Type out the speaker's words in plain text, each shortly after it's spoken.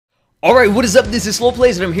Alright, what is up? This is Slow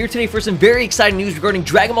Plays, and I'm here today for some very exciting news regarding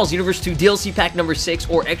Dragon Ball Xenoverse 2 DLC Pack number 6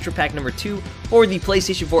 or Extra Pack number 2 for the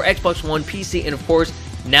PlayStation 4, Xbox One, PC, and of course,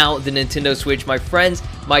 now the Nintendo Switch. My friends,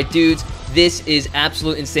 my dudes, this is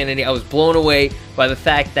absolute insanity. I was blown away by the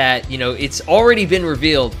fact that, it's already been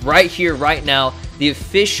revealed right here, right now, the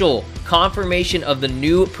official confirmation of the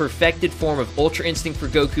new perfected form of Ultra Instinct for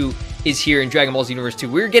Goku is here in Dragon Ball Xenoverse 2.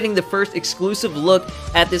 We're getting the first exclusive look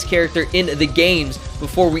at this character in the games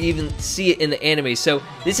before we even see it in the anime. So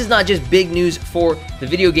this is not just big news for the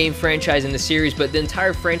video game franchise and the series, but the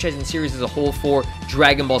entire franchise and series as a whole for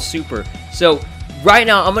Dragon Ball Super. So right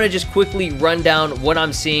now, I'm going to just quickly run down what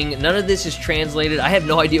I'm seeing. None of this is translated. I have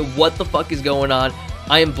no idea what the fuck is going on.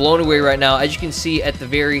 I am blown away right now. As you can see at the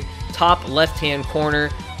very top left-hand corner,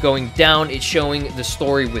 going down, it's showing the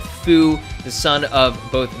story with Fu, the son of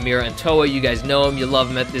both Mira and Toa. You guys know him, you love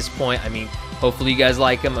him at this point. I mean, hopefully you guys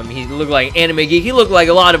like him. I mean, he looked like an anime geek. He looked like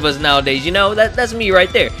a lot of us nowadays, that's me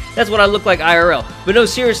right there. That's what I look like IRL. But no,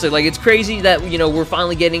 seriously, like, it's crazy that, we're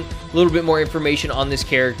finally getting a little bit more information on this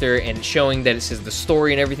character, and it's showing that it says the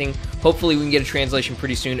story and everything. Hopefully we can get a translation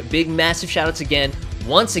pretty soon. Big, massive shout-outs again,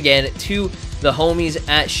 once again, to the homies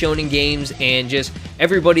at Shonen Games and just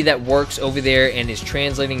everybody that works over there and is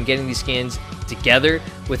translating and getting these skins together.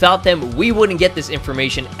 Without them, we wouldn't get this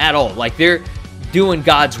information at all. Like, they're doing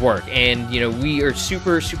God's work, and we are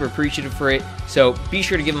super appreciative for it. So be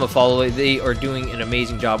sure to give them a follow. They are doing an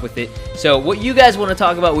amazing job with it. So what you guys want to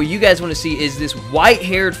talk about, what you guys want to see is this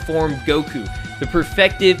white-haired form Goku, the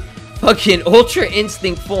perfected fucking Ultra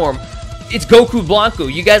Instinct form. It's Goku Blanco.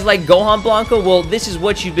 You guys like Gohan Blanco? Well, this is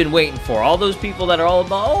what you've been waiting for. All those people that are all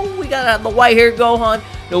about, oh, we got the white-haired Gohan.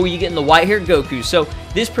 No, you're getting the white-haired Goku. So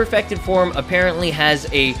this perfected form apparently has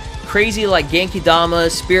a crazy, like, Genki-Dama,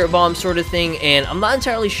 Spirit Bomb sort of thing, and I'm not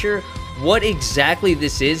entirely sure what exactly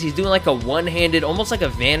this is. He's doing like a one-handed, almost like a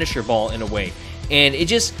Vanisher Ball in a way. And it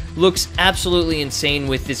just looks absolutely insane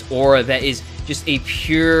with this aura that is just a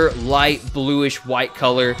pure light bluish white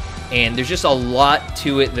color, and there's just a lot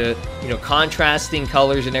to it. The contrasting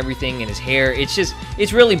colors and everything, and his hair,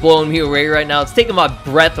 it's really blowing me away right now. It's taking my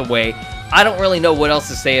breath away. I don't really know what else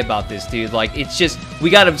to say about this, dude. Like, it's just, we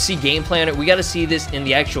gotta see gameplay on it. We gotta see this in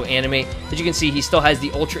the actual anime. As you can see, he still has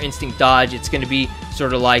the Ultra Instinct dodge. It's gonna be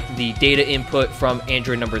sort of like the data input from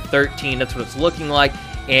Android number 13. That's what it's looking like.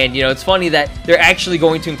 And, it's funny that they're actually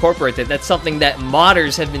going to incorporate that. That's something that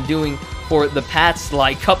modders have been doing for the past,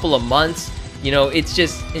 like, couple of months. It's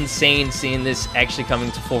just insane seeing this actually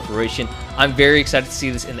coming to full fruition. I'm very excited to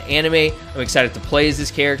see this in the anime. I'm excited to play as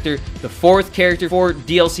this character. The fourth character for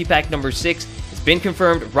DLC Pack number 6 has been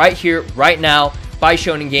confirmed right here, right now, by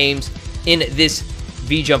Shonen Games. In this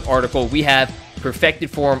V-Jump article, we have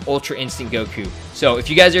Perfected Form Ultra Instinct Goku. So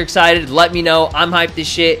if you guys are excited, let me know. I'm hyped as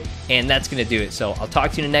shit, and that's going to do it. So I'll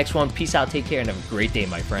talk to you in the next one. Peace out, take care, and have a great day,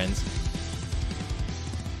 my friends.